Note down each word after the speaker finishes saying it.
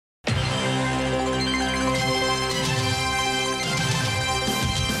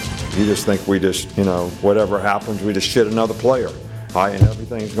You just think we just, whatever happens, we just shit another player. And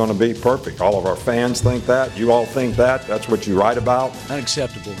everything's going to be perfect. All of our fans think that. You all think that. That's what you write about.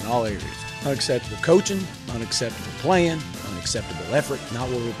 Unacceptable in all areas. Unacceptable coaching, unacceptable playing, unacceptable effort, not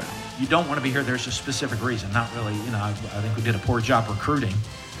what we're about. You don't want to be here. There's a specific reason. Not really, I think we did a poor job recruiting.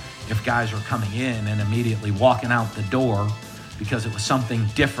 If guys are coming in and immediately walking out the door because it was something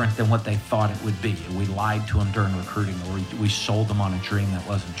different than what they thought it would be. We lied to them during recruiting, or we sold them on a dream that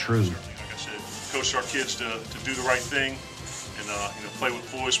wasn't true. Like I said, coach our kids to do the right thing and play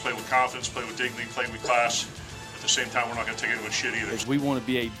with poise, play with confidence, play with dignity, play with class. At the same time, we're not going to take anyone shit either. We want to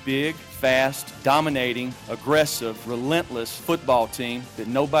be a big, fast, dominating, aggressive, relentless football team that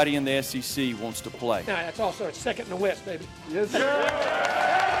nobody in the SEC wants to play. Now, that's also a second in the West, baby. Yes, sir. Hey,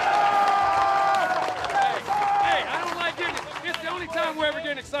 I don't like getting it. It's the only time we're ever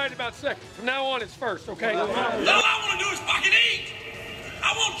getting excited about second. From now on, it's first, okay? All I want to do is fucking eat.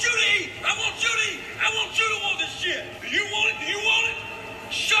 I want you to eat. I want you to eat. I want you to want this shit. Do you want it? Do you want it?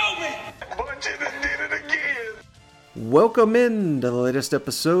 Show me. But you done did it again. Welcome in to the latest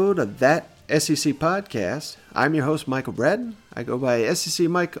episode of That SEC Podcast. I'm your host, Michael Bratton. I go by SEC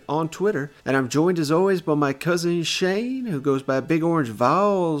Mike on Twitter, and I'm joined as always by my cousin Shane, who goes by Big Orange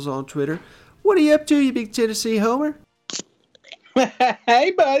Vols on Twitter. What are you up to, you big Tennessee homer?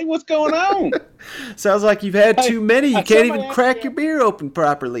 Hey, buddy, what's going on? Sounds like you've had too many. You can't even crack your beer open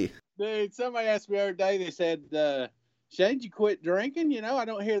properly. Dude, somebody asked me the other day, they said, Shane, did you quit drinking? I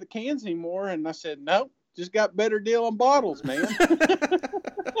don't hear the cans anymore. And I said, nope, just got better deal on bottles, man.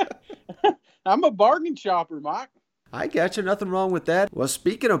 I'm a bargain shopper, Mike. I got you. Nothing wrong with that. Well,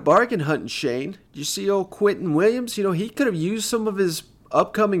 speaking of bargain hunting, Shane, did you see old Quentin Williams? He could have used some of his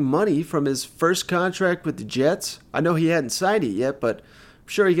upcoming money from his first contract with the Jets. I know he hadn't signed it yet, but I'm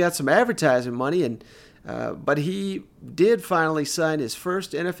sure he got some advertising money. And but he did finally sign his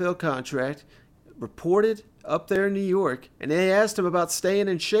first NFL contract, reported up there in New York, and they asked him about staying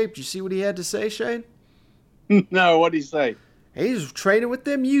in shape. Did you see what he had to say, Shane? No, what'd he say? He's training with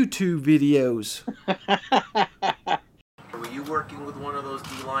them YouTube videos. Were you working with one of those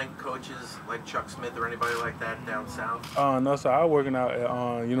D-line coaches like Chuck Smith or anybody like that down south? No, so I was working out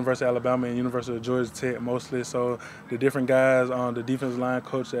at University of Alabama and University of Georgia Tech mostly. So the different guys on the defensive line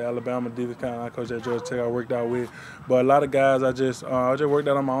coach at Alabama, defensive line coach at Georgia Tech, I worked out with. But a lot of guys, I just worked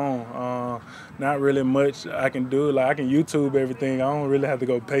out on my own. Not really much I can do. Like I can YouTube everything. I don't really have to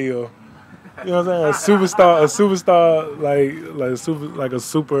go pay a superstar, like a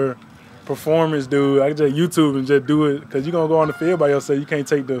super performance dude. I can just YouTube and just do it because you're going to go on the field by yourself. You can't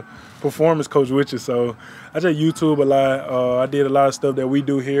take the performance coach with you. So I just YouTube a lot. I did a lot of stuff that we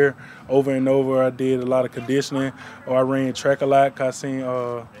do here over and over. I did a lot of conditioning, or I ran track a lot because I seen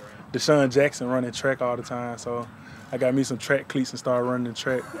Deshaun Jackson running track all the time. So I got me some track cleats and started running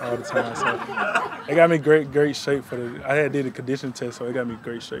track all the time. So it got me great shape for I did a conditioning test, so it got me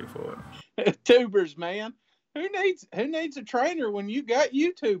great shape for it. Tubers, man. Who needs a trainer when you got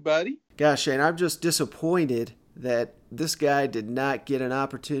YouTube, buddy? Gosh, Shane, I'm just disappointed that this guy did not get an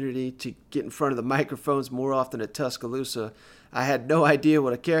opportunity to get in front of the microphones more often at Tuscaloosa. I had no idea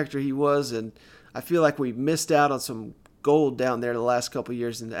what a character he was, and I feel like we missed out on some gold down there the last couple of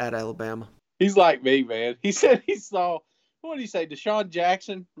years at Alabama. He's like me, man. He said he saw, what did he say, Deshaun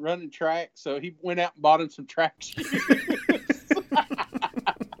Jackson running track, so he went out and bought him some track shoes.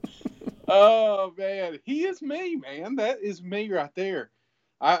 Oh, man. He is me, man. That is me right there.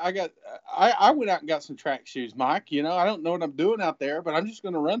 I went out and got some track shoes, Mike. I don't know what I'm doing out there, but I'm just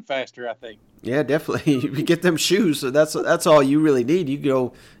going to run faster, I think. Yeah, definitely. You get them shoes, so that's all you really need.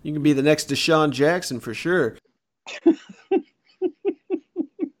 You can be the next Deshaun Jackson for sure.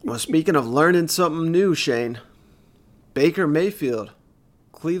 Well, speaking of learning something new, Shane, Baker Mayfield,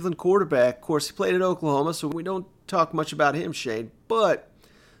 Cleveland quarterback. Of course, he played at Oklahoma, so we don't talk much about him, Shane. But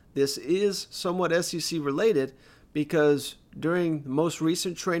this is somewhat SEC related because during the most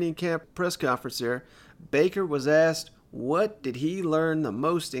recent training camp press conference there, Baker was asked, what did he learn the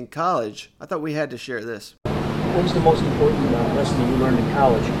most in college? I thought we had to share this. What was the most important lesson you learned in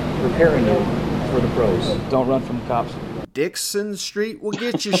college preparing you for the pros? Don't run from the cops. Dixon Street will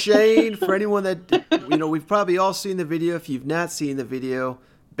get you, Shane. For anyone that, we've probably all seen the video. If you've not seen the video,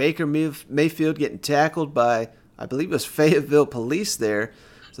 Baker Mayfield getting tackled by, I believe it was Fayetteville police there.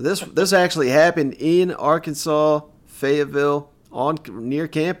 So this actually happened in Arkansas, Fayetteville, near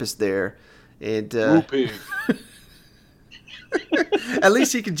campus there. And at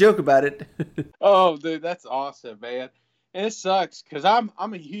least he can joke about it. Oh, dude, that's awesome, man. And it sucks because I'm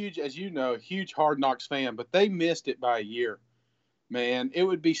a huge Hard Knocks fan, but they missed it by a year. man, it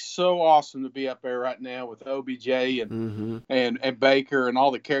would be so awesome to be up there right now with OBJ and Baker and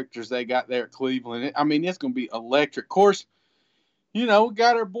all the characters they got there at Cleveland. I mean, it's going to be electric. Of course, we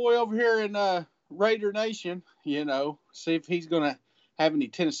got our boy over here in Raider Nation, see if he's going to have any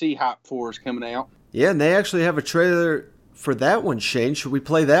Tennessee hype for us coming out. Yeah, and they actually have a trailer for that one, Shane. Should we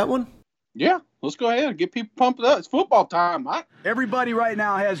play that one? Yeah, let's go ahead and get people pumped up. It's football time, Mike. Everybody right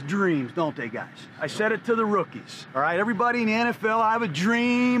now has dreams, don't they, guys? I said it to the rookies, all right? Everybody in the NFL, I have a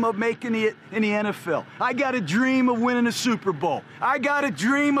dream of making it in the NFL. I got a dream of winning a Super Bowl. I got a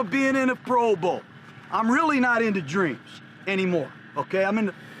dream of being in a Pro Bowl. I'm really not into dreams anymore, okay? I'm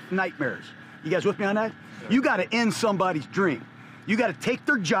into nightmares. You guys with me on that? You got to end somebody's dream. You got to take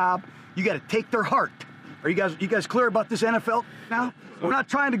their job. You got to take their heart. Are you guys clear about this NFL now? We're not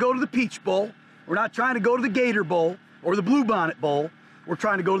trying to go to the Peach Bowl. We're not trying to go to the Gator Bowl or the Bluebonnet Bowl. We're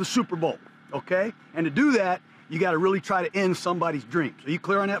trying to go to the Super Bowl, okay? And to do that, you got to really try to end somebody's dreams. Are you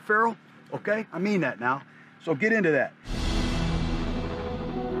clear on that, Farrell? Okay? I mean that now. So get into that.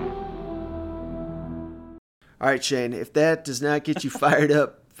 All right, Shane, if that does not get you fired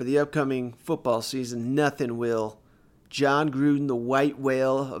up for the upcoming football season, nothing will. John Gruden, the white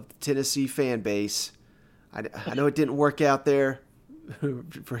whale of the Tennessee fan base. I know it didn't work out there for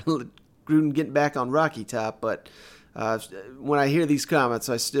Gruden getting back on Rocky Top, but when I hear these comments,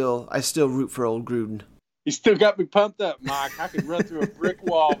 I still root for old Gruden. You still got me pumped up, Mike. I could run through a brick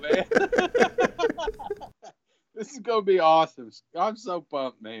wall, man. This is going to be awesome. I'm so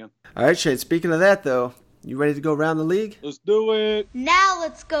pumped, man. All right, Shane, speaking of that, though, you ready to go around the league? Let's do it. Now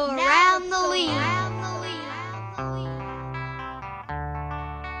let's go around the league.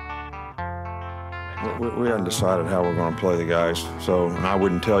 We haven't decided how we're going to play the guys, and I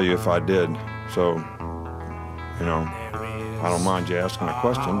wouldn't tell you if I did. So, I don't mind you asking a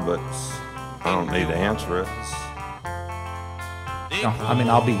question, but I don't need to answer it.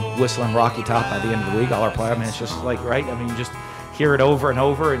 I'll be whistling Rocky Top by the end of the week. All our play. It's just right. you just hear it over and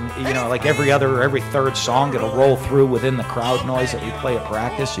over, and like every third song, it'll roll through within the crowd noise that we play at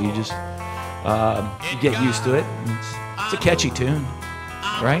practice. So you just you get used to it. It's a catchy tune,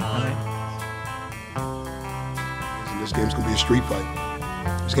 right? This game's going to be a street fight.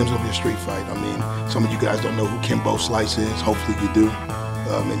 This game's going to be a street fight. Some of you guys don't know who Kimbo Slice is. Hopefully you do.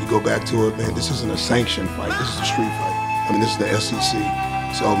 And you go back to it, man, this isn't a sanctioned fight. This is a street fight. This is the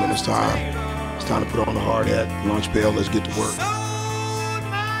SEC. So, man, it's time. It's time to put on the hard hat, lunch bell, let's get to work.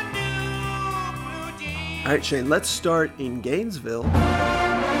 All right, Shane, let's start in Gainesville.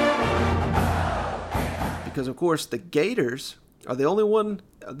 Because, of course, the Gators are the only one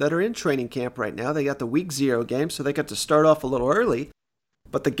that are in training camp right now. They got the Week 0 game, so they got to start off a little early.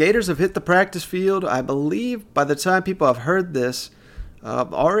 But the Gators have hit the practice field, I believe, by the time people have heard this,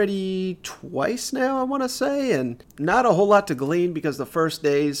 already twice now, I want to say. And not a whole lot to glean because the first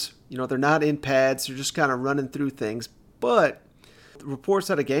days, they're not in pads. They're just kind of running through things. But the reports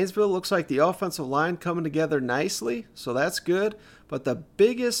out of Gainesville, looks like the offensive line coming together nicely, so that's good. But the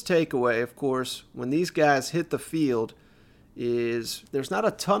biggest takeaway, of course, when these guys hit the field is there's not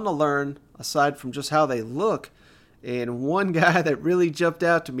a ton to learn aside from just how they look. And one guy that really jumped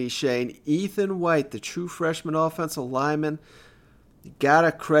out to me, Shane, Ethan White, the true freshman offensive lineman. You got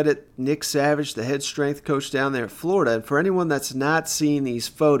to credit Nick Savage, the head strength coach down there in Florida. And for anyone that's not seen these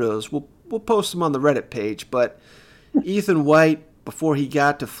photos, we'll post them on the Reddit page. But Ethan White, before he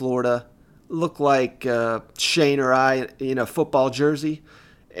got to Florida, looked like Shane or I in a football jersey.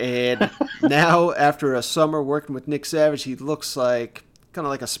 And now, after a summer working with Nick Savage, he looks like kind of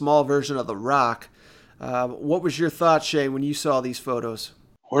like a small version of The Rock. What was your thought, Shane, when you saw these photos?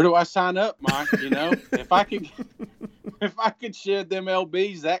 Where do I sign up, Mike? If I could shed them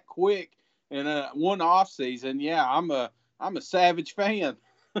LBs that quick in one off season, yeah, I'm a Savage fan.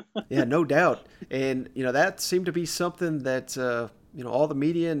 Yeah, no doubt. And that seemed to be something that all the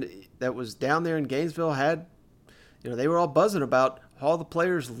media that was down there in Gainesville had. They were all buzzing about how the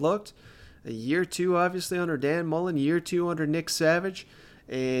players looked. A year or two, obviously, under Dan Mullen, year or two under Nick Savage.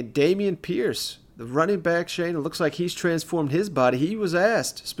 And Damian Pierce, the running back, Shane, it looks like he's transformed his body. He was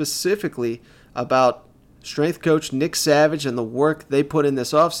asked specifically about strength coach Nick Savage and the work they put in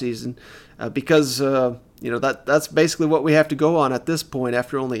this offseason because, that's basically what we have to go on at this point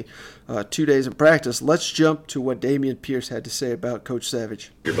after only 2 days of practice. Let's jump to what Damian Pierce had to say about Coach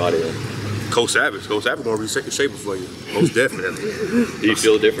Savage. Your body, Coach Savage going to reset the shape for you, most definitely. Do you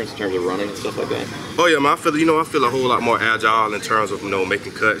feel a difference in terms of running and stuff like that? Oh yeah, man. I feel a whole lot more agile in terms of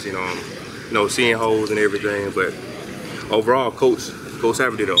making cuts, seeing holes and everything. But overall, Coach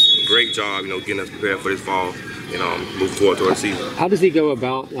Savage did a great job, getting us prepared for this fall, moving toward the season. How does he go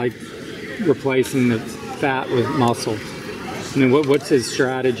about replacing the fat with muscle? I mean, what's his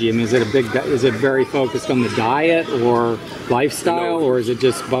strategy? I mean, is it very focused on the diet or lifestyle, or is it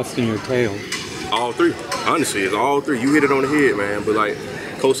just busting your tail? All three. Honestly, it's all three. You hit it on the head, man. But like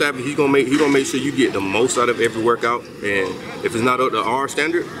Coach Saban, he's gonna make sure you get the most out of every workout. And if it's not up to our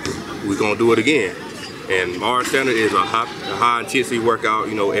standard, we're gonna do it again. And our standard is a high intensity workout.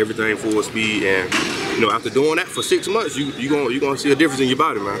 You know, everything full speed. And you know, after doing that for 6 months, you gonna see a difference in your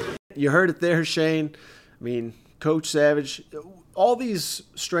body, man. You heard it there, Shane. I mean, Coach Savage, all these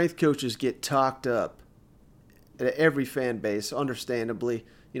strength coaches get talked up at every fan base, understandably.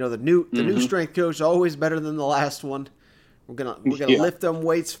 You know, the new strength coach is always better than the last one. We're gonna lift them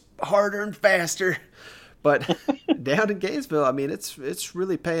weights harder and faster. But down in Gainesville, I mean, it's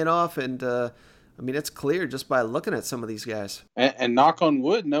really paying off, and I mean, it's clear just by looking at some of these guys. And knock on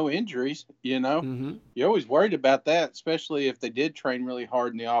wood, no injuries. You know, You're always worried about that, especially if they did train really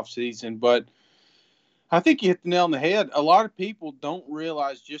hard in the off season. But I think you hit the nail on the head. A lot of people don't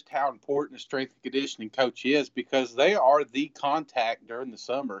realize just how important a strength and conditioning coach is, because they are the contact during the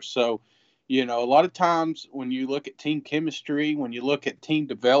summer. So, you know, a lot of times when you look at team chemistry, when you look at team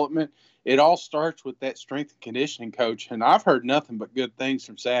development, it all starts with that strength and conditioning coach. And I've heard nothing but good things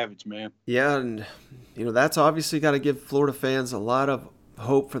from Savage, man. Yeah, and, you know, that's obviously got to give Florida fans a lot of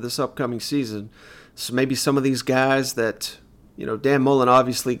hope for this upcoming season. So maybe some of these guys that, you know, Dan Mullen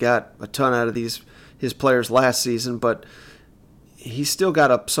obviously got a ton out of his players last season, but he's still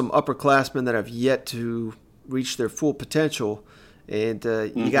got some upperclassmen that have yet to reach their full potential. And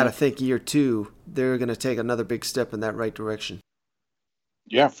you got to think year 2, they're going to take another big step in that right direction.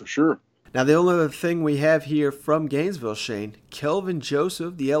 Yeah, for sure. Now, the only other thing we have here from Gainesville, Shane, Kelvin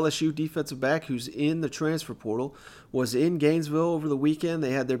Joseph, the LSU defensive back who's in the transfer portal, was in Gainesville over the weekend.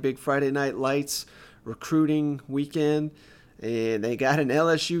 They had their big Friday Night Lights recruiting weekend, and they got an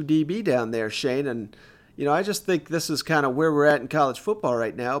LSU DB down there, Shane. And, you know, I just think this is kind of where we're at in college football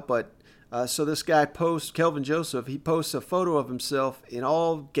right now. But so this guy Kelvin Joseph, he posts a photo of himself in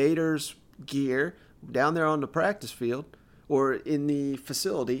all Gators gear down there on the practice field or in the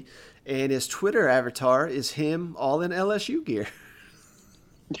facility. And his Twitter avatar is him all in LSU gear.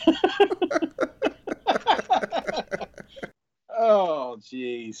 Oh,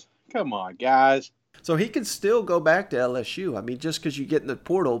 jeez. Come on, guys. So he can still go back to LSU. I mean, just because you get in the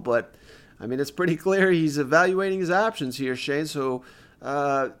portal, but, I mean, it's pretty clear he's evaluating his options here, Shane. So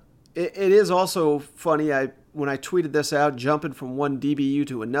it is also funny. When I tweeted this out, jumping from one DBU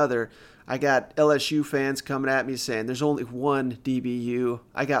to another, I got LSU fans coming at me saying, there's only one DBU.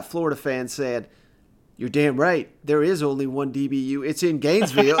 I got Florida fans saying, you're damn right. There is only one DBU. It's in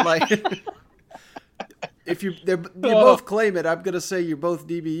Gainesville. Like, if you both claim it, I'm going to say you're both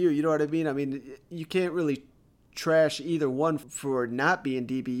DBU. You know what I mean? I mean, you can't really trash either one for not being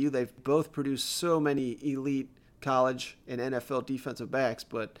DBU. They've both produced so many elite college and NFL defensive backs.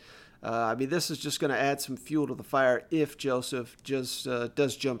 But, I mean, this is just going to add some fuel to the fire if Joseph just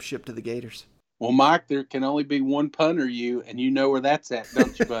does jump ship to the Gators. Well, Mike, there can only be one punter you, and you know where that's at,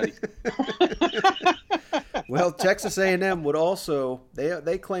 don't you, buddy? Well, Texas A&M would also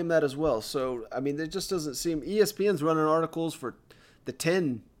they claim that as well. So I mean, there just doesn't seem ESPN's running articles for the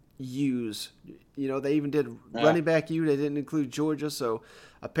 10 U's. You know, they even did running back U. They didn't include Georgia. So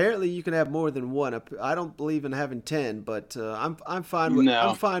apparently, you can have more than one. I don't believe in having 10, but I'm fine with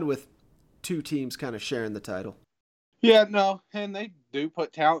I'm fine with 2 teams kind of sharing the title. Yeah, no, and they do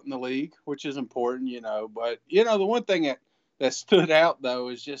put talent in the league, which is important, you know. But you know, the one thing that stood out though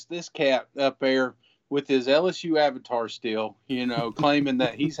is just this cat up there with his LSU avatar still, you know, claiming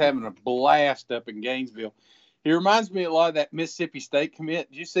that he's having a blast up in Gainesville. He reminds me a lot of that Mississippi State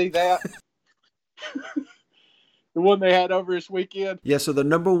commit. Did you see that? The one they had over this weekend? Yeah, so the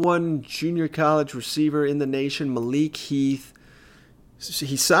number 1 junior college receiver in the nation, Malik Heath,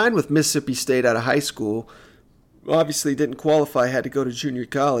 he signed with Mississippi State out of high school. Obviously didn't qualify, had to go to junior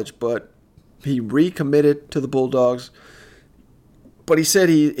college, but he recommitted to the Bulldogs. But he said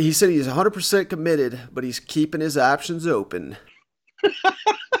he's 100% committed, but he's keeping his options open.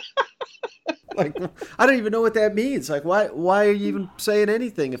 Like, I don't even know what that means. Like, why are you even saying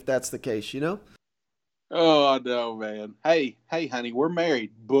anything if that's the case, you know? Oh, I know, man. Hey, honey, we're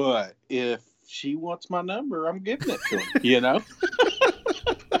married, but if she wants my number, I'm giving it to him, you know?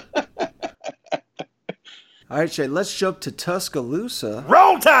 All right, Shane, let's jump to Tuscaloosa.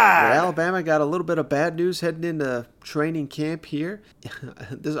 Roll Tide! Alabama got a little bit of bad news heading into training camp here.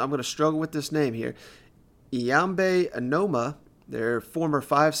 I'm going to struggle with this name here. Iyambe Anoma, their former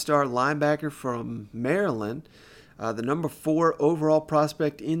 5-star linebacker from Maryland, the number 4 overall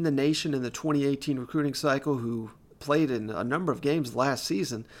prospect in the nation in the 2018 recruiting cycle, who played in a number of games last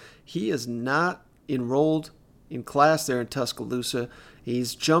season. He is not enrolled in class there in Tuscaloosa.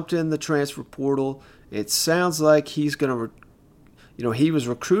 He's jumped in the transfer portal. It sounds like he's going to, he was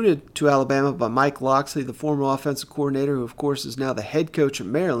recruited to Alabama by Mike Locksley, the former offensive coordinator, who of course is now the head coach at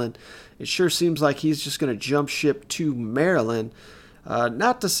Maryland. It sure seems like he's just going to jump ship to Maryland.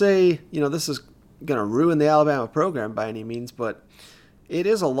 Not to say, this is going to ruin the Alabama program by any means, but it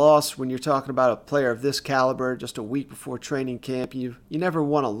is a loss when you're talking about a player of this caliber just a week before training camp. You never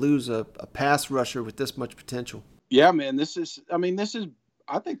want to lose a pass rusher with this much potential. Yeah, man, this is,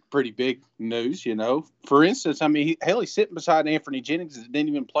 I think, pretty big news, For instance, he's sitting beside Anthony Jennings that didn't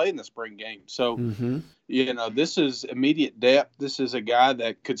even play in the spring game. So, this is immediate depth. This is a guy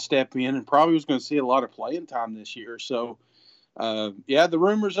that could step in and probably was going to see a lot of playing time this year. So, the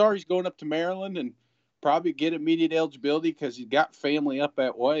rumors are he's going up to Maryland and probably get immediate eligibility because he's got family up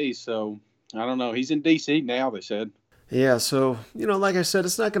that way. So, I don't know. He's in D.C. now, they said. Yeah, so, like I said,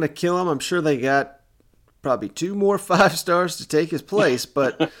 it's not going to kill him. I'm sure they got probably 2 more 5 stars to take his place,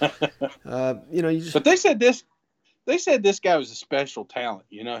 but, But they said this guy was a special talent.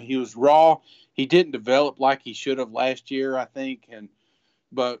 He was raw. He didn't develop like he should have last year, I think.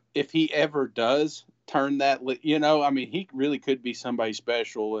 But if he ever does turn that, he really could be somebody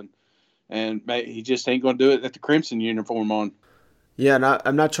special, and he just ain't going to do it at the Crimson uniform on. Yeah, and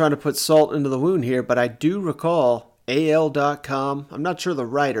I'm not trying to put salt into the wound here, but I do recall AL.com, I'm not sure the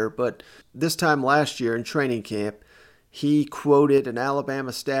writer, but this time last year in training camp, he quoted an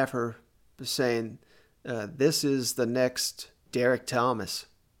Alabama staffer saying, this is the next Derek Thomas,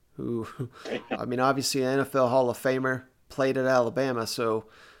 who, obviously an NFL Hall of Famer, played at Alabama, so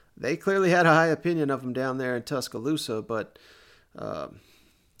they clearly had a high opinion of him down there in Tuscaloosa, but, oh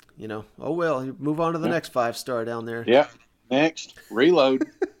well, you move on to the next 5-star down there. Yeah, next, reload.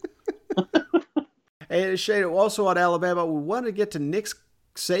 Hey, Shane, also on Alabama, we wanted to get to Nick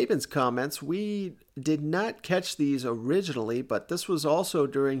Saban's comments. We did not catch these originally, but this was also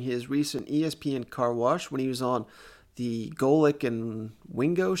during his recent ESPN Car Wash when he was on the Golick and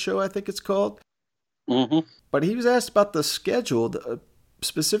Wingo show, I think it's called. Mm-hmm. But he was asked about the schedule,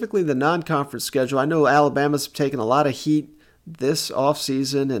 specifically the non-conference schedule. I know Alabama's taken a lot of heat this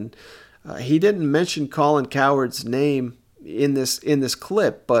offseason, and he didn't mention Colin Cowherd's name in this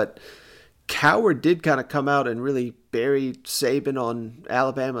clip, but Cowherd did kind of come out and really bury Saban on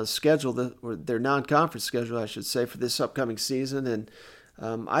Alabama's schedule, or their non-conference schedule, I should say, for this upcoming season. And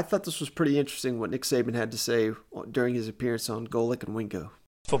I thought this was pretty interesting what Nick Saban had to say during his appearance on Golick and Wingo.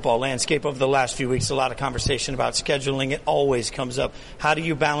 Football landscape over the last few weeks, a lot of conversation about scheduling. It always comes up. How do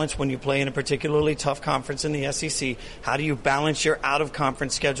you balance when you play in a particularly tough conference in the SEC? How do you balance your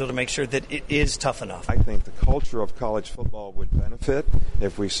out-of-conference schedule to make sure that it is tough enough? I think the culture of college football would benefit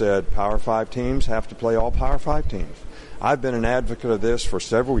if we said Power 5 teams have to play all Power 5 teams. I've been an advocate of this for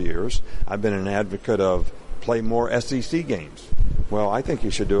several years. I've been an advocate of play more SEC games. Well, I think you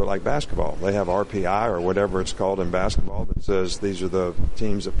should do it like basketball. They have RPI or whatever it's called in basketball that says these are the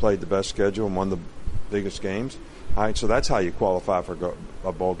teams that played the best schedule and won the biggest games. All right, so that's how you qualify for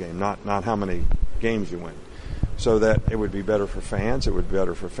a bowl game, not how many games you win. So that it would be better for fans. It would be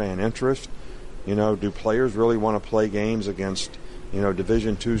better for fan interest. Do players really want to play games against,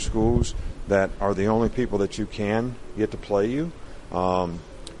 Division II schools that are the only people that you can get to play you?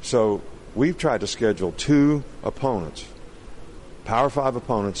 So we've tried to schedule 2 opponents, Power 5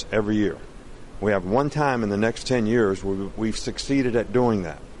 opponents, every year. We have one time in the next 10 years where we've succeeded at doing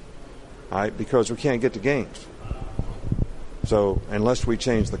that, all right, because we can't get to games. So unless we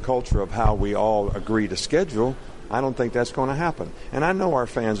change the culture of how we all agree to schedule, I don't think that's going to happen. And I know our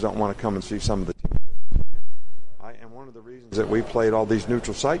fans don't want to come and see some of the teams. And one of the reasons that we played all these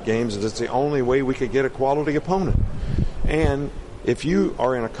neutral site games is it's the only way we could get a quality opponent. And if you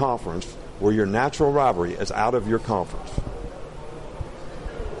are in a conference where your natural rivalry is out of your conference,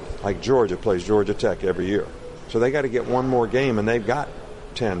 like Georgia plays Georgia Tech every year. So they got to get one more game, and they've got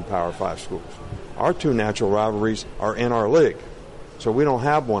 10 Power 5 schools. Our 2 natural rivalries are in our league, so we don't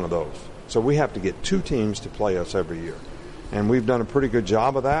have one of those. So we have to get 2 teams to play us every year. And we've done a pretty good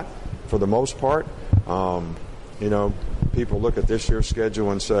job of that for the most part. People look at this year's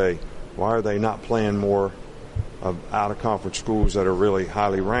schedule and say, why are they not playing more of out-of-conference schools that are really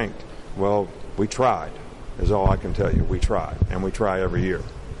highly ranked? Well, we tried, is all I can tell you. We tried, and we try every year.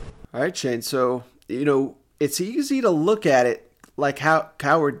 All right, Shane. So, it's easy to look at it like how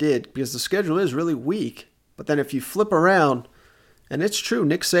Cowherd did because the schedule is really weak. But then if you flip around, and it's true,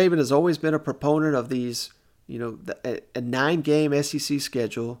 Nick Saban has always been a proponent of these, a 9-game SEC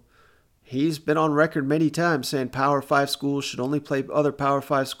schedule. He's been on record many times saying Power 5 schools should only play other Power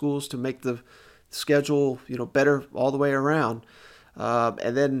 5 schools to make the schedule, better all the way around.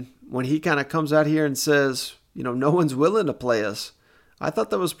 And then when he kind of comes out here and says, no one's willing to play us. I thought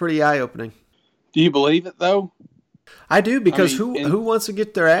that was pretty eye-opening. Do you believe it, though? I do, because who wants to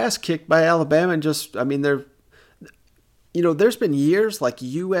get their ass kicked by Alabama and just, there's been years like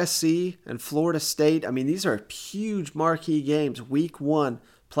USC and Florida State. These are huge marquee games, week 1,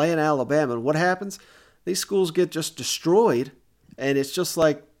 playing Alabama. And what happens? These schools get just destroyed, and it's just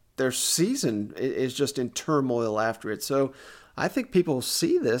like their season is just in turmoil after it. So I think people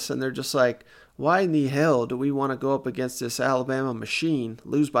see this, and they're just like, why in the hell do we want to go up against this Alabama machine,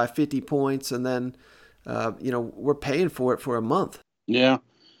 lose by 50 points, and then, we're paying for it for a month? Yeah.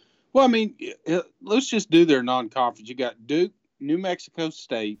 Well, let's just do their non-conference. You got Duke, New Mexico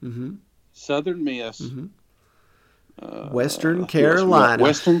State, Southern Miss, Western Carolina.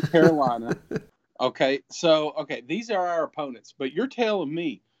 Western Carolina. Okay, these are our opponents. But you're telling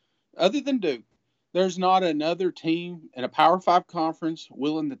me, other than Duke, there's not another team in a Power 5 conference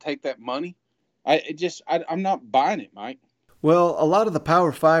willing to take that money? I'm not buying it, Mike. Well, a lot of the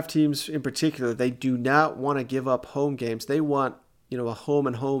Power 5 teams in particular, they do not want to give up home games. They want, a home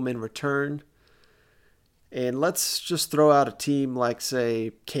and home in return. And let's just throw out a team like,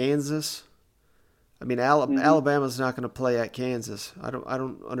 say, Kansas. Alabama's not going to play at Kansas. I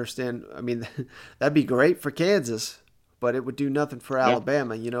don't understand. That'd be great for Kansas, but it would do nothing for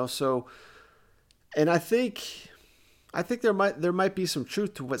Alabama, So, and I think there might be some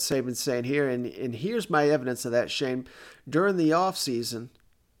truth to what Saban's saying here, and here's my evidence of that, Shane. During the offseason,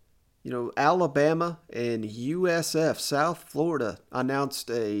 Alabama and USF, South Florida,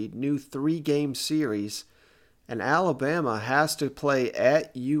 announced a new 3-game series, and Alabama has to play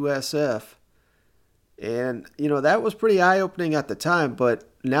at USF. And, that was pretty eye-opening at the time, but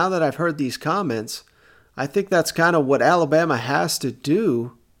now that I've heard these comments, I think that's kind of what Alabama has to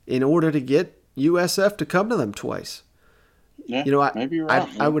do in order to get USF to come to them twice. Yeah, maybe you're right.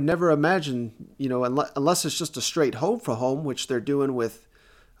 I would never imagine, unless it's just a straight home for home, which they're doing with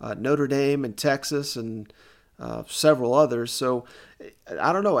Notre Dame and Texas and several others. So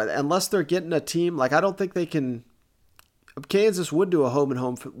I don't know. Unless they're getting a team, like I don't think they can. Kansas would do a home and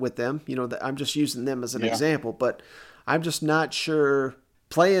home with them. I'm just using them as an example, but I'm just not sure.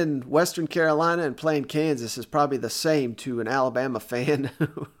 Playing Western Carolina and playing Kansas is probably the same to an Alabama fan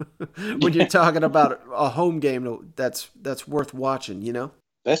when you're talking about a home game that's worth watching,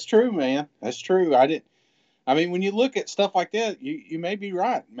 That's true, man. That's true. When you look at stuff like that, you may be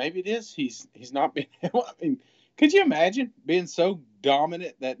right. Maybe it is. He's not being. Could you imagine being so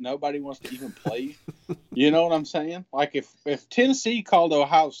dominant that nobody wants to even play? You know what I'm saying? Like if Tennessee called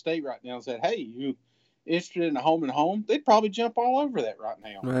Ohio State right now and said, "Hey, you interested in a home and home?" They'd probably jump all over that right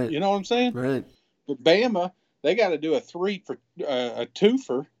now. Right. You know what I'm saying? Right. But Bama, they got to do a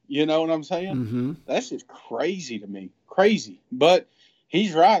 2-for. You know what I'm saying? Mm-hmm. That's just crazy to me. Crazy. But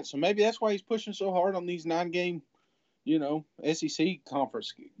he's right. So maybe that's why he's pushing so hard on these 9-game, SEC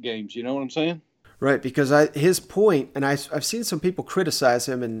conference games. You know what I'm saying? Right. Because his point, and I've seen some people criticize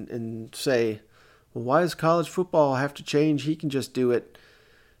him and say, well, why does college football have to change? He can just do it.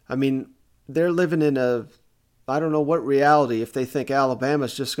 They're living in I don't know what reality if they think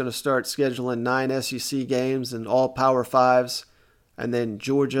Alabama's just going to start scheduling 9 SEC games and all Power 5s, and then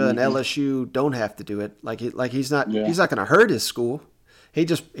Georgia and LSU don't have to do it. He's not going to hurt his school. He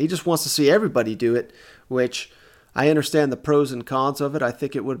just wants to see everybody do it, which I understand the pros and cons of it. I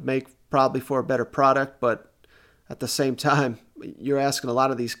think it would make probably for a better product, but at the same time, you're asking a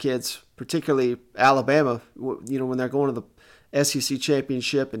lot of these kids, particularly Alabama, when they're going to the SEC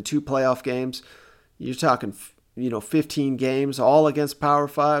championship and 2 playoff games, you're talking, 15 games all against Power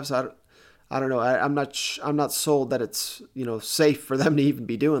 5s. I don't know. I'm not sold that it's, safe for them to even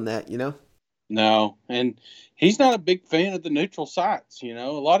be doing that, No, and he's not a big fan of the neutral sites. A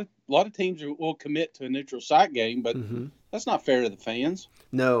lot of teams will commit to a neutral site game, but that's not fair to the fans.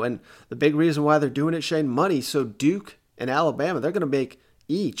 No, and the big reason why they're doing it, Shane, money. So Duke and Alabama, they're going to make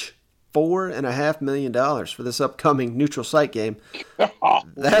each $4.5 million for this upcoming neutral site game.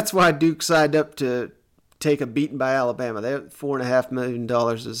 That's why Duke signed up to take a beating by Alabama. They have $4.5 million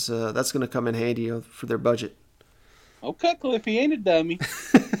is that's going to come in handy for their budget. Oh, Cutcliffe, he ain't a dummy.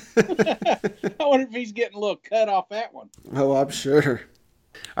 I wonder if he's getting a little cut off that one. Oh, I'm sure.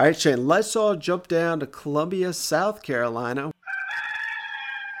 All right, Shane, let's all jump down to Columbia, South Carolina.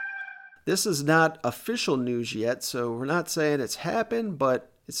 This is not official news yet, so we're not saying it's happened,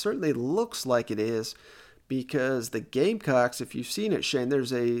 but it certainly looks like it is, because the Gamecocks, if you've seen it, Shane,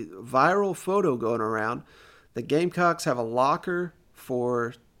 there's a viral photo going around. The Gamecocks have a locker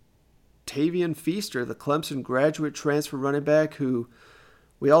for Tavian Feaster, the Clemson graduate transfer running back, who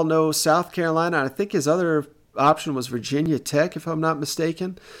we all know South Carolina. I think his other option was Virginia Tech, if I'm not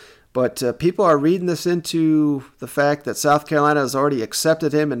mistaken. But people are reading this into the fact that South Carolina has already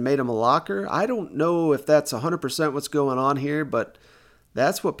accepted him and made him a locker. I don't know if that's 100% what's going on here, but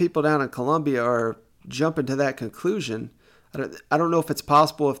that's what people down in Columbia are jumping to that conclusion. I don't know if it's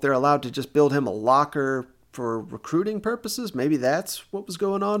possible if they're allowed to just build him a locker for recruiting purposes. Maybe that's what was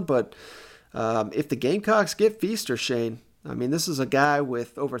going on. But if the Gamecocks get Feaster, Shane, I mean, this is a guy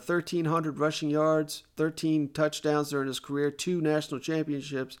with over 1,300 rushing yards, 13 touchdowns during his career, 2 national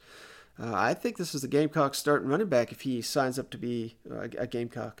championships. I think this is the Gamecocks starting running back if he signs up to be a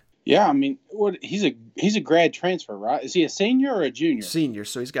Gamecock. Yeah, I mean, he's a grad transfer, right? Is he a senior or a junior? Senior,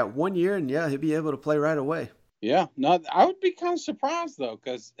 so he's got 1 year, and yeah, he'll be able to play right away. Yeah, no, I would be kind of surprised though,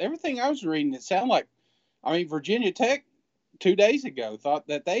 because everything I was reading, it sounded like, I mean, Virginia Tech 2 days ago thought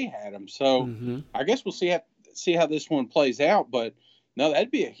that they had him. So I guess we'll see how this one plays out. But no,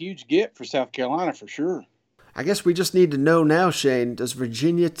 that'd be a huge get for South Carolina for sure. I guess we just need to know now, Shane, does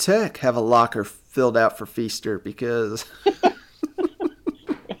Virginia Tech have a locker filled out for Feaster? Because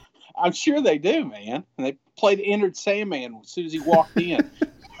I'm sure they do, man. And they played Entered Sandman as soon as he walked in.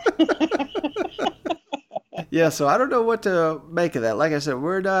 Yeah, so I don't know what to make of that. Like I said,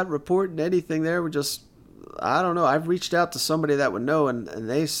 we're not reporting anything there. We're just, I don't know. I've reached out to somebody that would know, and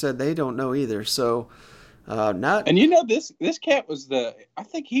they said they don't know either. So, not. And you know, this cat was I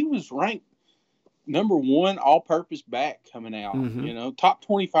think he was ranked number 1 all-purpose back coming out. You know, top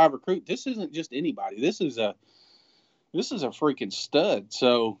 25 recruit. This isn't just anybody. This is a freaking stud.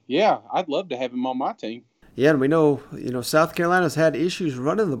 So yeah, I'd love to have him on my team. Yeah, and we know, South Carolina's had issues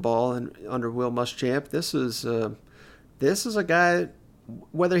running the ball under Will Muschamp. This is a guy,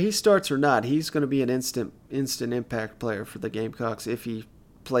 whether he starts or not, he's going to be an instant impact player for the Gamecocks if he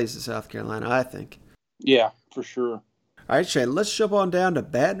plays at South Carolina, I think. Yeah, for sure. All right, Shane, let's jump on down to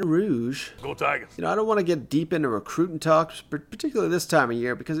Baton Rouge. Go Tigers. I don't want to get deep into recruiting talks, particularly this time of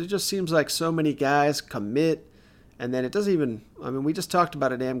year, because it just seems like so many guys commit. And then it doesn't even, we just talked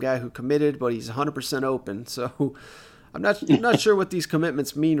about a damn guy who committed, but he's 100% open. So I'm not sure what these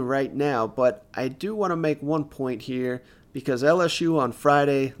commitments mean right now, but I do want to make one point here because LSU on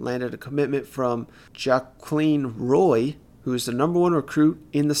Friday landed a commitment from Jacqueline Roy, who's the number 1 recruit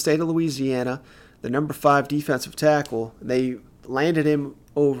in the state of Louisiana, the number 5 defensive tackle. They landed him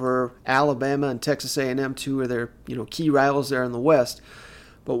over Alabama and Texas A&M, 2 of their key rivals there in the West.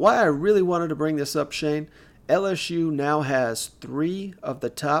 But why I really wanted to bring this up, Shane, LSU now has 3 of the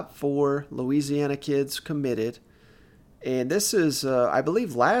top 4 Louisiana kids committed. And this is, I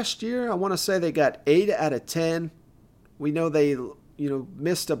believe last year, I want to say they got 8 out of 10. We know they,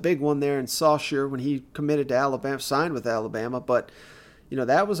 missed a big one there in Saussure when he committed to Alabama, signed with Alabama. But,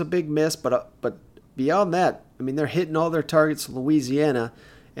 that was a big miss. But beyond that, they're hitting all their targets in Louisiana.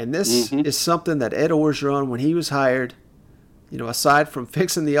 And this is something that Ed Orgeron, when he was hired, aside from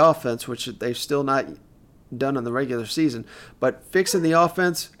fixing the offense, which they've still not done in the regular season, but fixing the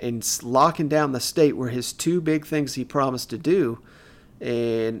offense and locking down the state were his 2 big things he promised to do.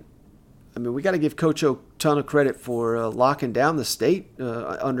 And we got to give Coach O a ton of credit for locking down the state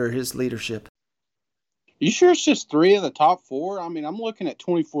under his leadership. You sure it's just 3 of the top 4? I'm looking at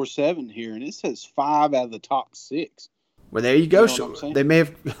 24/7 here, and it says 5 out of the top 6. Well, there you go. They may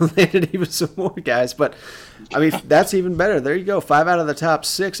have landed even some more guys, but that's even better. There you go. 5 out of the top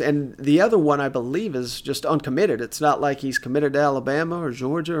 6. And the other one, I believe, is just uncommitted. It's not like he's committed to Alabama or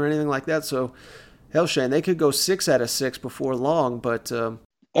Georgia or anything like that. So, hell, Shane, they could go 6 out of 6 before long, but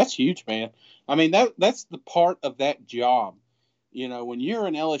that's huge, man. That's the part of that job. When you're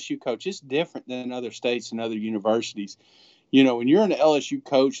an LSU coach, it's different than other states and other universities. When you're an LSU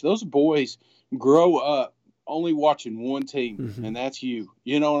coach, those boys grow up only watching one team, and that's you.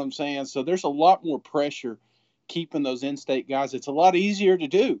 You know what I'm saying? So there's a lot more pressure keeping those in-state guys. It's a lot easier to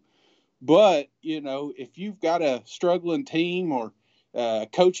do. But, if you've got a struggling team or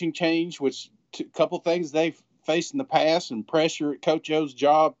coaching change, which a couple things they've faced in the past, and pressure at Coach O's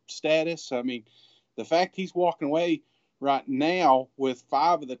job status, the fact he's walking away right now with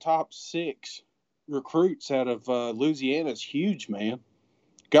 5 of the top 6 recruits out of Louisiana is huge, man.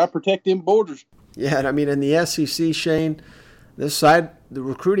 Got to protect them borders. Yeah, and in the SEC, Shane, the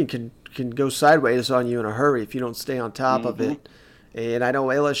recruiting can go sideways on you in a hurry if you don't stay on top of it. And I know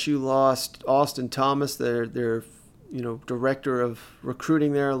LSU lost Austin Thomas, their director of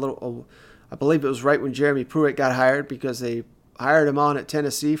recruiting there. I believe it was right when Jeremy Pruitt got hired because they hired him on at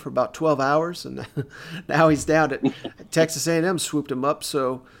Tennessee for about 12 hours, and now he's down at Texas A&M, swooped him up.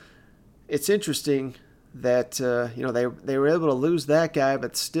 So it's interesting that they were able to lose that guy,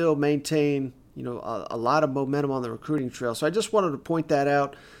 but still maintain a lot of momentum on the recruiting trail. So I just wanted to point that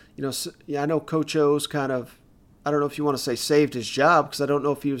out. I know Coach O's kind of I don't know if you want to say saved his job, because I don't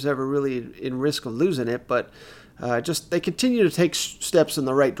know if he was ever really in risk of losing it, but just they continue to take steps in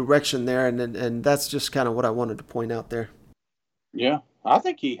the right direction there, and that's just kind of what I wanted to point out there. Yeah, I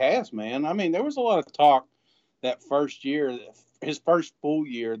think he has, man. I mean, there was a lot of talk that first year, his first full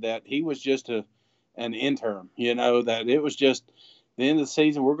year, that he was just an interim, that it was just the end of the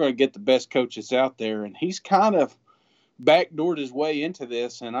season, we're going to get the best coaches out there. And he's kind of backdoored his way into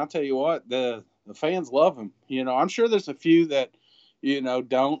this. And I'll tell you what, the fans love him. I'm sure there's a few that,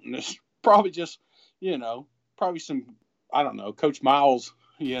 don't. And it's probably just, probably some, I don't know, Coach Miles,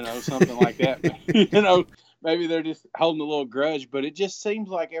 something like that. Maybe they're just holding a little grudge. But it just seems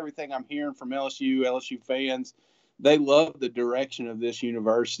like everything I'm hearing from LSU fans, they love the direction of this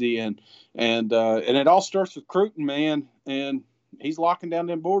university. And it all starts with Cruton, man. And he's locking down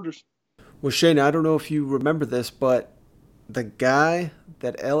them borders. Well, Shane, I don't know if you remember this, but the guy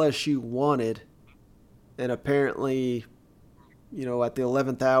that LSU wanted, and apparently, at the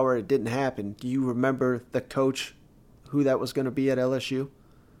 11th hour it didn't happen. Do you remember the coach who that was going to be at LSU?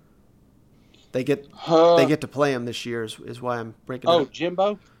 They get to play him this year is why I'm breaking it up. Oh,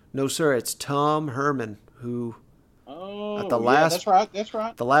 Jimbo? No, sir. It's Tom Herman, who at the last, that's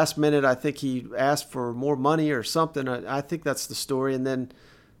right. The last minute, I think he asked for more money or something. I think that's the story. And then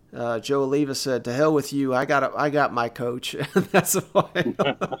Joe Oliva said, "To hell with you! I got my coach." That's why.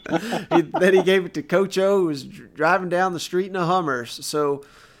 Then he gave it to Coach O, who was driving down the street in a Hummer. So,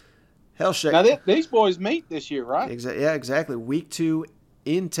 hell, shake. Now these boys meet this year, right? Yeah, exactly. Week 2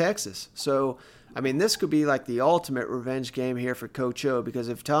 in Texas. So, I mean, this could be like the ultimate revenge game here for Coach O, because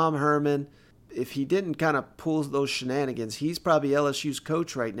if Tom Herman, if he didn't kind of pull those shenanigans, he's probably LSU's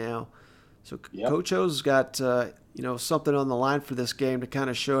coach right now. So yep. Coach O's got something on the line for this game to kind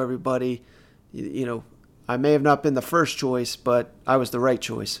of show everybody, I may have not been the first choice, but I was the right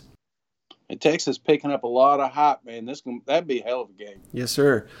choice. And Texas picking up a lot of hype, man. That'd be a hell of a game. Yes,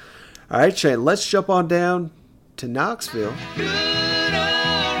 sir. All right, Shane, let's jump on down to Knoxville.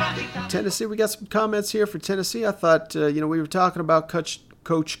 Tennessee, we got some comments here for Tennessee. I thought, we were talking about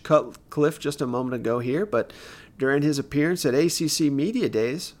Coach Cutcliffe just a moment ago here, but during his appearance at ACC Media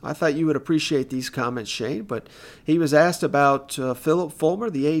Days, I thought you would appreciate these comments, Shane, but he was asked about Philip Fulmer,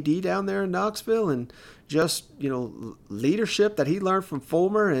 the AD down there in Knoxville, and just, leadership that he learned from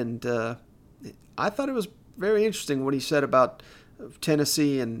Fulmer, and I thought it was very interesting what he said about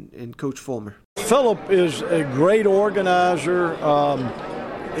Tennessee and Coach Fulmer. Philip is a great organizer.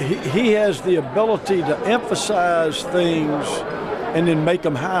 He has the ability to emphasize things and then make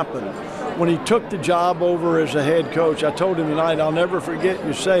them happen. When he took the job over as a head coach, I told him tonight, I'll never forget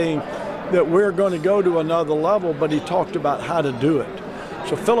you saying that we're going to go to another level, but he talked about how to do it.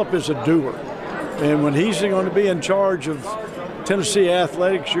 So Philip is a doer. And when he's going to be in charge of Tennessee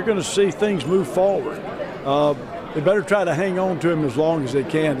athletics, you're going to see things move forward. They better try to hang on to him as long as they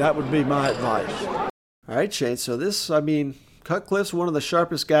can. That would be my advice. All right, Shane. So Cutcliffe's one of the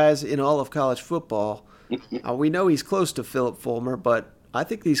sharpest guys in all of college football. We know he's close to Philip Fulmer, but I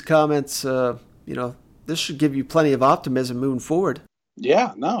think these comments, this should give you plenty of optimism moving forward.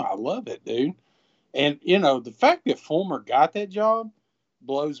 Yeah, no, I love it, dude. And, the fact that Fulmer got that job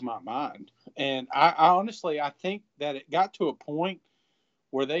blows my mind. And I honestly, I think that it got to a point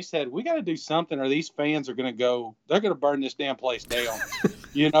where they said, we got to do something or these fans are going to they're going to burn this damn place down,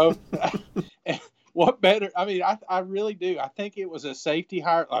 What better? I mean, I really do. I think it was a safety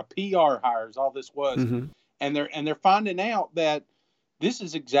hire, a PR hire is all this was. Mm-hmm. And they're finding out that this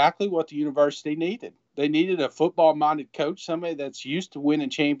is exactly what the university needed. They needed a football-minded coach, somebody that's used to winning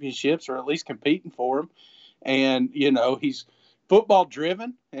championships or at least competing for them. And, he's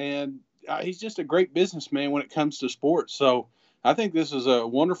football-driven, and he's just a great businessman when it comes to sports. So I think this is a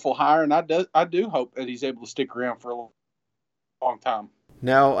wonderful hire, and I do hope that he's able to stick around for a long time.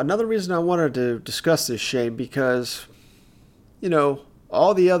 Now, another reason I wanted to discuss this, Shane, because,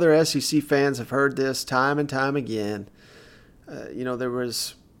 all the other SEC fans have heard this time and time again. There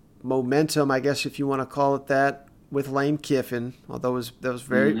was momentum, I guess if you want to call it that, with Lane Kiffin, although that was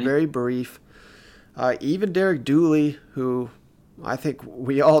very, mm-hmm. very brief. Even Derek Dooley, who I think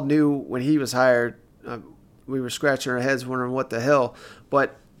we all knew when he was hired, we were scratching our heads wondering what the hell.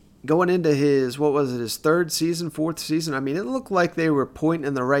 But going into his third season, fourth season, I mean, it looked like they were pointing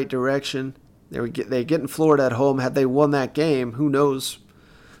in the right direction. They getting Florida at home. Had they won that game, who knows,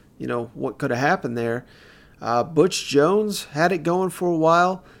 what could have happened there. Butch Jones had it going for a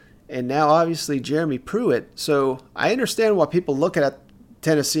while, and now obviously Jeremy Pruitt. So I understand why people look at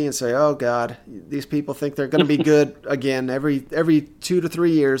Tennessee and say, oh, God, these people think they're going to be good again every 2 to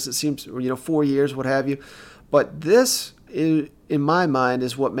 3 years, it seems, 4 years, what have you. But this in my mind,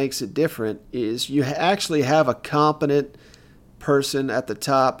 is what makes it different. Is you actually have a competent person at the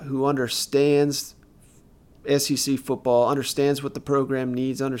top who understands SEC football, understands what the program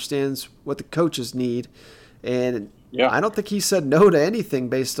needs, understands what the coaches need, and I don't think he said no to anything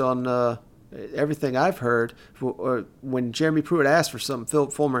based on everything I've heard. Or when Jeremy Pruitt asks for something,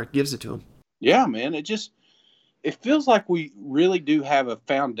 Philip Fulmer gives it to him. Yeah, man. It feels like we really do have a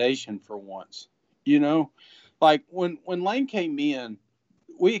foundation for once. You know, like when Lane came in,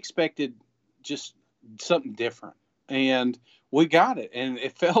 we expected just something different, and we got it. And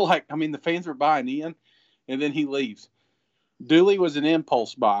it felt like, I mean, the fans were buying in, and then he leaves. Dooley was an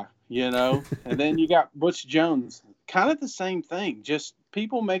impulse buy, you know, and then you got Butch Jones, kind of the same thing. Just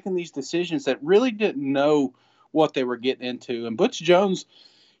people making these decisions that really didn't know what they were getting into. And Butch Jones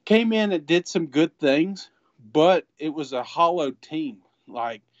came in and did some good things, but it was a hollow team.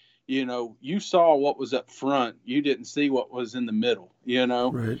 Like, you know, you saw what was up front. You didn't see what was in the middle, you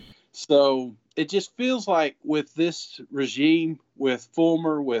know? Right. So it just feels like with this regime, with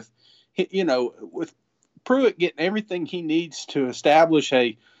Fulmer, with Pruitt getting everything he needs to establish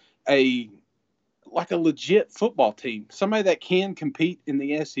a legit football team, somebody that can compete in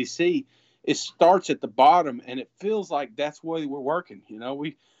the SEC, it starts at the bottom, and it feels like that's where we're working. You know,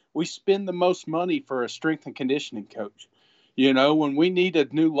 we spend the most money for a strength and conditioning coach. You know, when we need a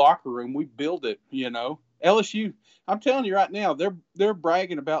new locker room, we build it. You know, LSU, I'm telling you right now, they're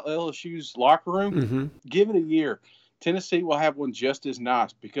bragging about LSU's locker room. Mm-hmm. Give it a year. Tennessee will have one just as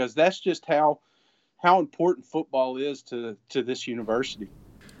nice, because that's just how important football is to this university.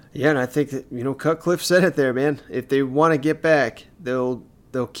 Yeah, and I think that, you know, Cutcliffe said it there, man. If they want to get back, they'll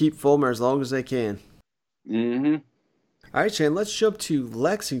keep Fulmer as long as they can. Mm-hmm. All right, Shane, let's jump to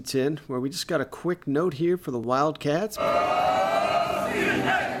Lexington, where we just got a quick note here for the Wildcats.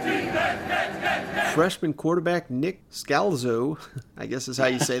 Freshman quarterback Nick Scalzo, I guess is how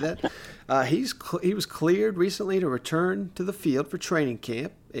you say that. He was cleared recently to return to the field for training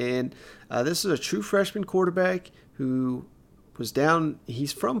camp, and this is a true freshman quarterback who was down.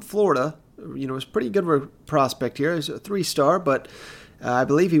 He's from Florida. You know, was pretty good prospect here. He's a 3-star, but I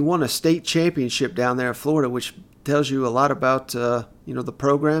believe he won a state championship down there in Florida, which tells you a lot about the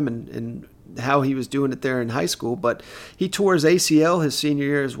program and how he was doing it there in high school. But he tore his ACL his senior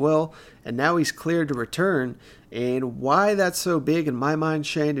year as well, and now he's cleared to return. And why that's so big in my mind,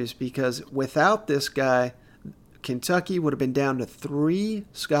 Shane, is because without this guy, Kentucky would have been down to 3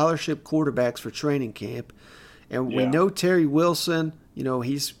 scholarship quarterbacks for training camp. And we know Terry Wilson, you know,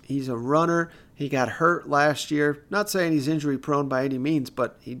 he's a runner. He got hurt last year. Not saying he's injury prone by any means,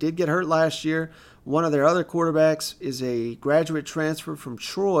 but he did get hurt last year. One of their other quarterbacks is a graduate transfer from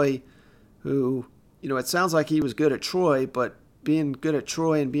Troy who, you know, it sounds like he was good at Troy, but being good at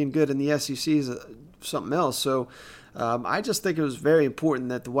Troy and being good in the SEC is something else. So I just think it was very important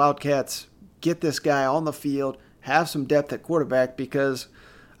that the Wildcats get this guy on the field, have some depth at quarterback, because,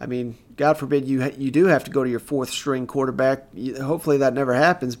 I mean, God forbid you do have to go to your 4th-string quarterback. Hopefully that never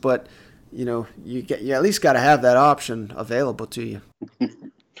happens, but, you know, you at least got to have that option available to you.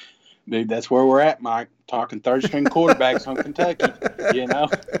 Dude, that's where we're at, Mike. Talking 3rd-string quarterbacks on Kentucky, you know.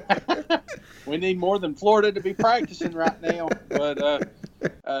 We need more than Florida to be practicing right now. But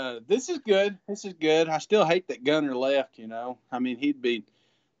this is good. This is good. I still hate that Gunner left, you know. I mean,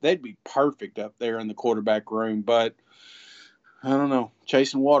 they'd be perfect up there in the quarterback room. But I don't know,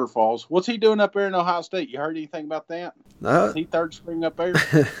 chasing waterfalls. What's he doing up there in Ohio State? You heard anything about that? Is he 3rd string up there?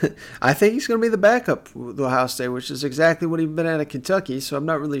 I think he's going to be the backup with Ohio State, which is exactly what he's been at Kentucky. So I'm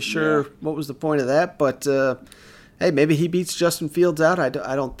not really sure what was the point of that. But, hey, maybe he beats Justin Fields out. I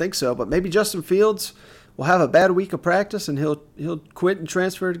don't think so. But maybe Justin Fields will have a bad week of practice and he'll quit and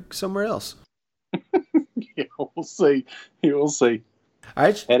transfer somewhere else. Yeah, we'll see. We'll see. All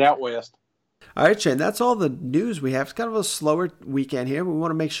right. Head out west. All right, Shane, that's all the news we have. It's kind of a slower weekend here. We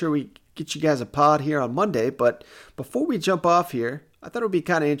want to make sure we get you guys a pod here on Monday. But before we jump off here, I thought it would be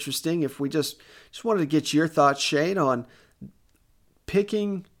kind of interesting if we just wanted to get your thoughts, Shane, on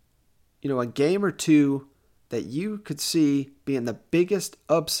picking, you know, a game or two that you could see being the biggest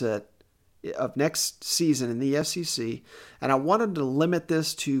upset of next season in the SEC. And I wanted to limit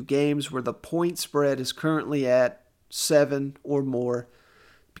this to games where the point spread is currently at 7 or more.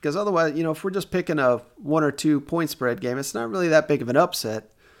 Because otherwise, you know, if we're just picking a 1 or 2 point spread game, it's not really that big of an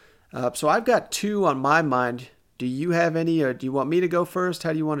upset. So I've got 2 on my mind. Do you have any, or do you want me to go first?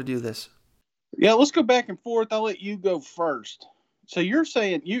 How do you want to do this? Yeah, let's go back and forth. I'll let you go first. So you're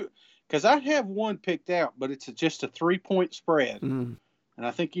saying because I have one picked out, but it's just a 3-point spread. Mm. And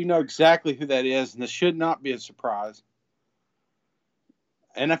I think you know exactly who that is, and this should not be a surprise.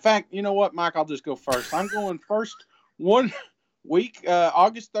 And in fact, you know what, Mike, I'll just go first. I'm going first one week,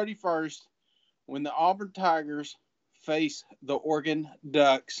 August 31st, when the Auburn Tigers face the Oregon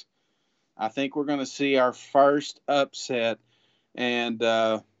Ducks, I think we're going to see our first upset. And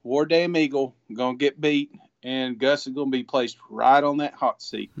War Damn Eagle going to get beat, and Gus is going to be placed right on that hot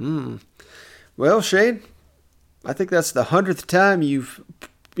seat. Well, Shane, I think that's the 100th time you've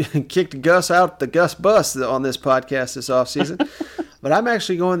kicked Gus out the Gus bus on this podcast this offseason. But I'm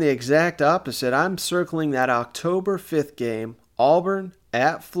actually going the exact opposite. I'm circling that October 5th game, Auburn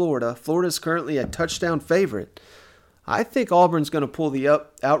at Florida. Florida's currently a touchdown favorite. I think Auburn's going to pull the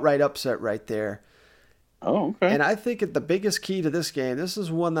outright upset right there. Oh, okay. And I think the biggest key to this game, this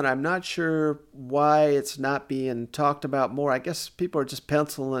is one that I'm not sure why it's not being talked about more. I guess people are just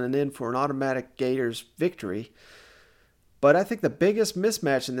penciling it in for an automatic Gators victory. But I think the biggest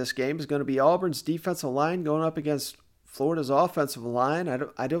mismatch in this game is going to be Auburn's defensive line going up against Florida's offensive line.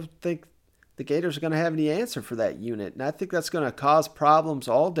 I don't think the Gators are going to have any answer for that unit. And I think that's going to cause problems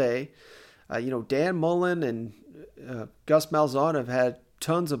all day. Dan Mullen and Gus Malzahn have had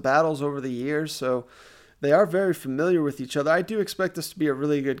tons of battles over the years, so they are very familiar with each other. I do expect this to be a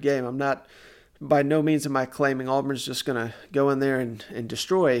really good game. I'm not, by no means am I claiming Auburn's just going to go in there and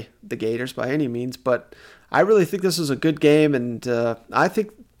destroy the Gators by any means, but I really think this is a good game, and I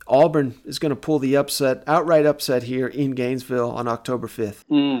think Auburn is going to pull the outright upset here in Gainesville on October 5th.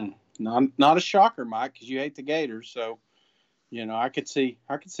 Not a shocker, Mike, because you hate the Gators, so I could see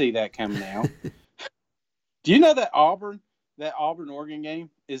that coming out. Do you know that Auburn-Oregon game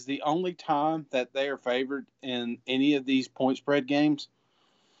is the only time that they are favored in any of these point spread games?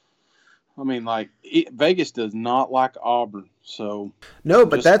 I mean, Vegas does not like Auburn, so no,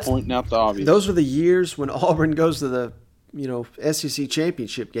 but that's pointing out the obvious. Those are the years when Auburn goes to the SEC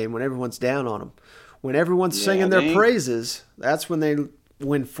championship game when everyone's down on them. When everyone's singing their praises, that's when they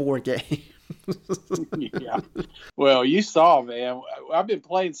win 4 games. Yeah. Well, you saw, man. I've been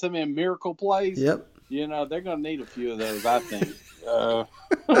playing some of them miracle plays. Yep. They're going to need a few of those, I think.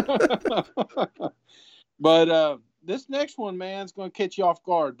 But this next one, man, is going to catch you off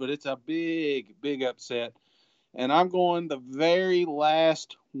guard, but it's a big, big upset. And I'm going the very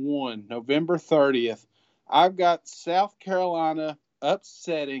last one, November 30th. I've got South Carolina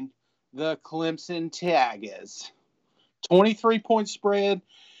upsetting the Clemson Tigers. 23-point spread.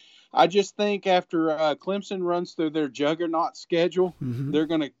 I just think after Clemson runs through their juggernaut schedule, they're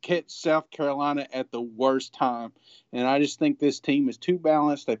going to catch South Carolina at the worst time. And I just think this team is too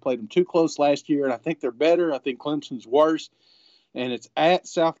balanced. They played them too close last year, and I think they're better. I think Clemson's worse. And it's at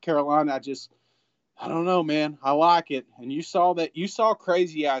South Carolina. I don't know, man. I like it. And you saw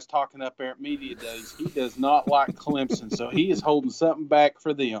Crazy Eyes talking up there at Media Days. He does not like Clemson, so he is holding something back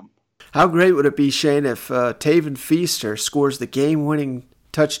for them. How great would it be, Shane, if Taven Feaster scores the game-winning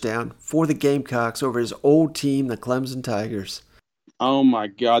touchdown for the Gamecocks over his old team, the Clemson Tigers? Oh, my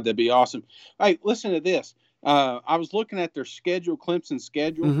God, that'd be awesome. Hey, listen to this. I was looking at their schedule, Clemson's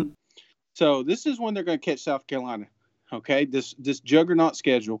schedule. So this is when they're going to catch South Carolina, okay? This juggernaut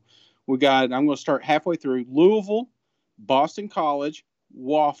schedule. I'm going to start halfway through. Louisville, Boston College,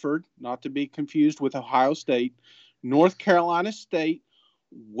 Wofford, not to be confused with Ohio State, North Carolina State,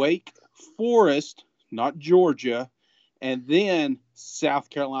 Wake Forest, not Georgia, and then South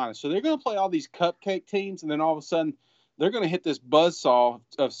Carolina. So they're going to play all these cupcake teams, and then all of a sudden they're going to hit this buzzsaw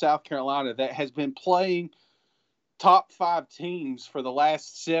of South Carolina that has been playing top 5 teams for the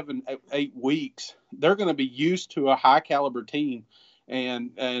last 7-8 weeks. They're going to be used to a high-caliber team,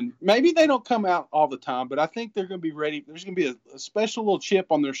 and maybe they don't come out all the time, but I think they're going to be ready. There's going to be a special little chip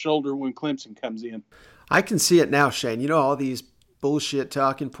on their shoulder when Clemson comes in. I can see it now, Shane. All these bullshit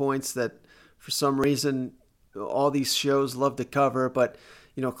talking points that for some reason all these shows love to cover, but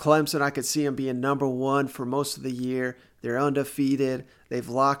Clemson, I could see them being number 1 for most of the year. They're undefeated. They've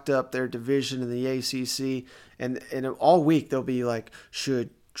locked up their division in the ACC, and all week they'll be like, should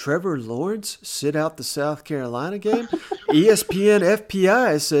Trevor Lawrence sit out the South Carolina game? ESPN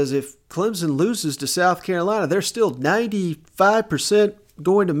FPI says if Clemson loses to South Carolina, they're still 95%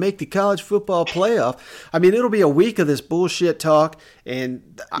 going to make the college football playoff. I mean, it'll be a week of this bullshit talk,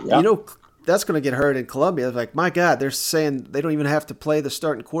 and that's going to get heard in Columbia. It's like, my God, they're saying they don't even have to play the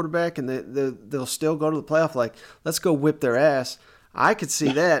starting quarterback, and they'll still go to the playoff. Like, let's go whip their ass. I could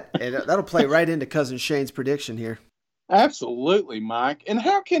see that, and that'll play right into Cousin Shane's prediction here. Absolutely, Mike. And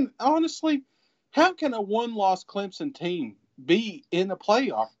how can a one-loss Clemson team be in the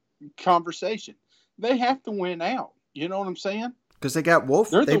playoff conversation? They have to win out. You know what I'm saying? Because they got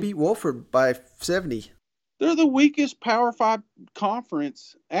Wolford. They beat Wolford by 70. They're the weakest Power 5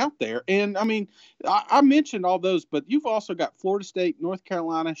 conference out there. And, I mean, I mentioned all those, but you've also got Florida State, North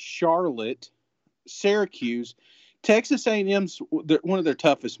Carolina, Charlotte, Syracuse, Texas A&M's one of their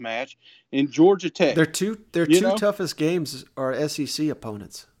toughest match, and Georgia Tech. Their two toughest games are SEC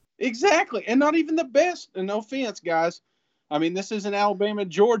opponents. Exactly, and not even the best. And no offense, guys. I mean, this isn't Alabama,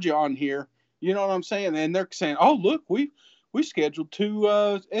 Georgia on here. You know what I'm saying? And they're saying, "Oh, look, we scheduled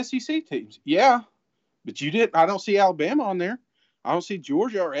 2 SEC teams." Yeah, but you didn't. I don't see Alabama on there. I don't see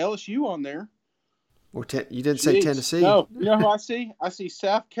Georgia or LSU on there. Or you didn't say Tennessee. No, you know who I see? I see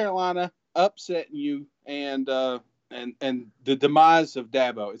South Carolina upsetting you and the demise of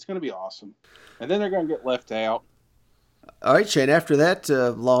Dabo. It's going to be awesome. And then they're going to get left out. All right, Shane, after that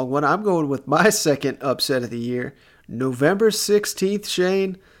long one, I'm going with my second upset of the year. November 16th,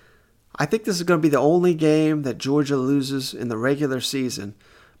 Shane. I think this is going to be the only game that Georgia loses in the regular season.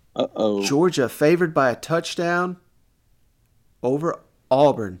 Uh-oh. Georgia favored by a touchdown over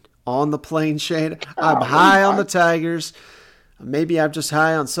Auburn on the plane, Shane. I'm high on the Tigers. Maybe I'm just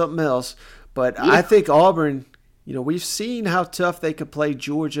high on something else. But yeah. I think Auburn, we've seen how tough they could play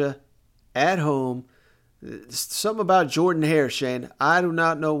Georgia at home. Something about Jordan Hare, Shane. I do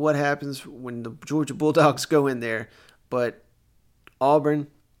not know what happens when the Georgia Bulldogs go in there. But Auburn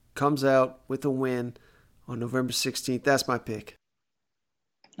comes out with a win on November 16th. That's my pick.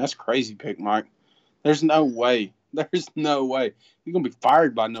 That's a crazy pick, Mike. There's no way. There's no way. You're going to be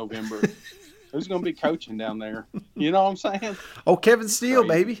fired by November. Who's going to be coaching down there? You know what I'm saying? Oh, Kevin Steele,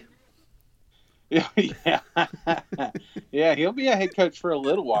 baby. Yeah. Yeah, he'll be a head coach for a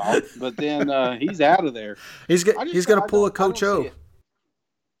little while, but then he's out of there. He's going to pull a Coach O.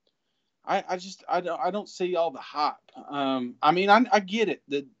 I don't see all the hype. I mean, I get it.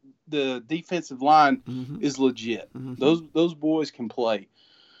 The defensive line is legit. Mm-hmm. Those boys can play.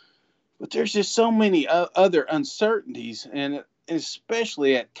 But there's just so many other uncertainties, and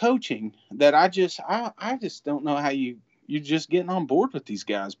especially at coaching, that I just don't know how you're just getting on board with these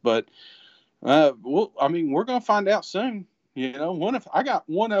guys. But we're going to find out soon. I got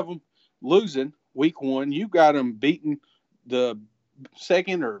one of them losing week 1. You got them beating the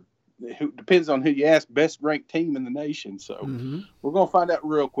second, or who depends on who you ask, best ranked team in the nation. So we're going to find out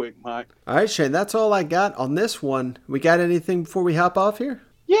real quick, Mike. All right, Shane, that's all I got on this one. We got anything before we hop off here?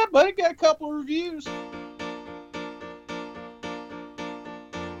 Yeah, buddy, got a couple of reviews.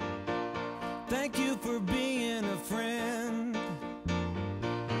 Thank you for being a friend.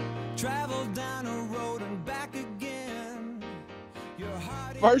 Travel down a road and back again.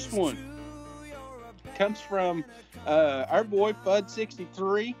 First one comes from our boy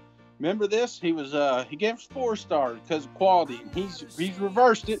Fud63. Remember this? He gave us 4-star because of quality, and he's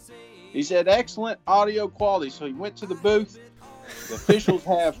reversed it. He said excellent audio quality, so he went to the booth. The officials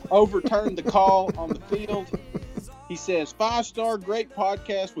have overturned the call on the field. He says, 5-star, great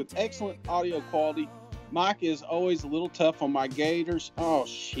podcast with excellent audio quality. Mike is always a little tough on my Gators. Oh,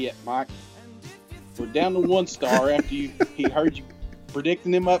 shit, Mike. We're down to 1 star after he heard you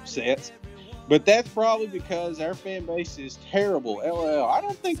predicting them upsets. But that's probably because our fan base is terrible. LOL. I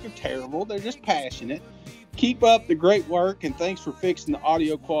don't think they're terrible. They're just passionate. Keep up the great work, and thanks for fixing the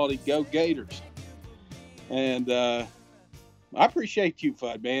audio quality. Go Gators. And I appreciate you,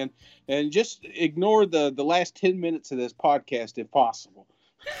 Fudd, man. And just ignore the last 10 minutes of this podcast if possible.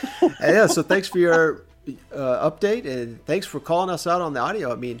 Yeah, so thanks for your update, and thanks for calling us out on the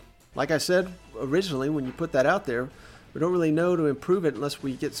audio. I mean, like I said originally when you put that out there, we don't really know to improve it unless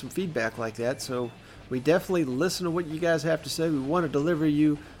we get some feedback like that. So we definitely listen to what you guys have to say. We want to deliver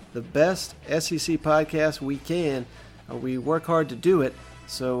you the best SEC podcast we can. We work hard to do it.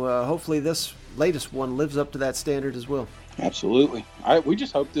 So hopefully this latest one lives up to that standard as well. Absolutely. We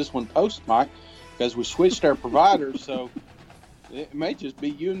just hope this one posts, Mike, because we switched our providers, so it may just be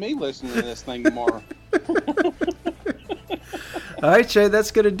you and me listening to this thing tomorrow. All right, Shay,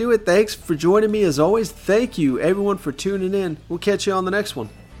 that's going to do it. Thanks for joining me. As always, thank you, everyone, for tuning in. We'll catch you on the next one.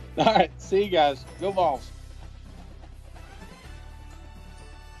 All right. See you guys. Go Vols.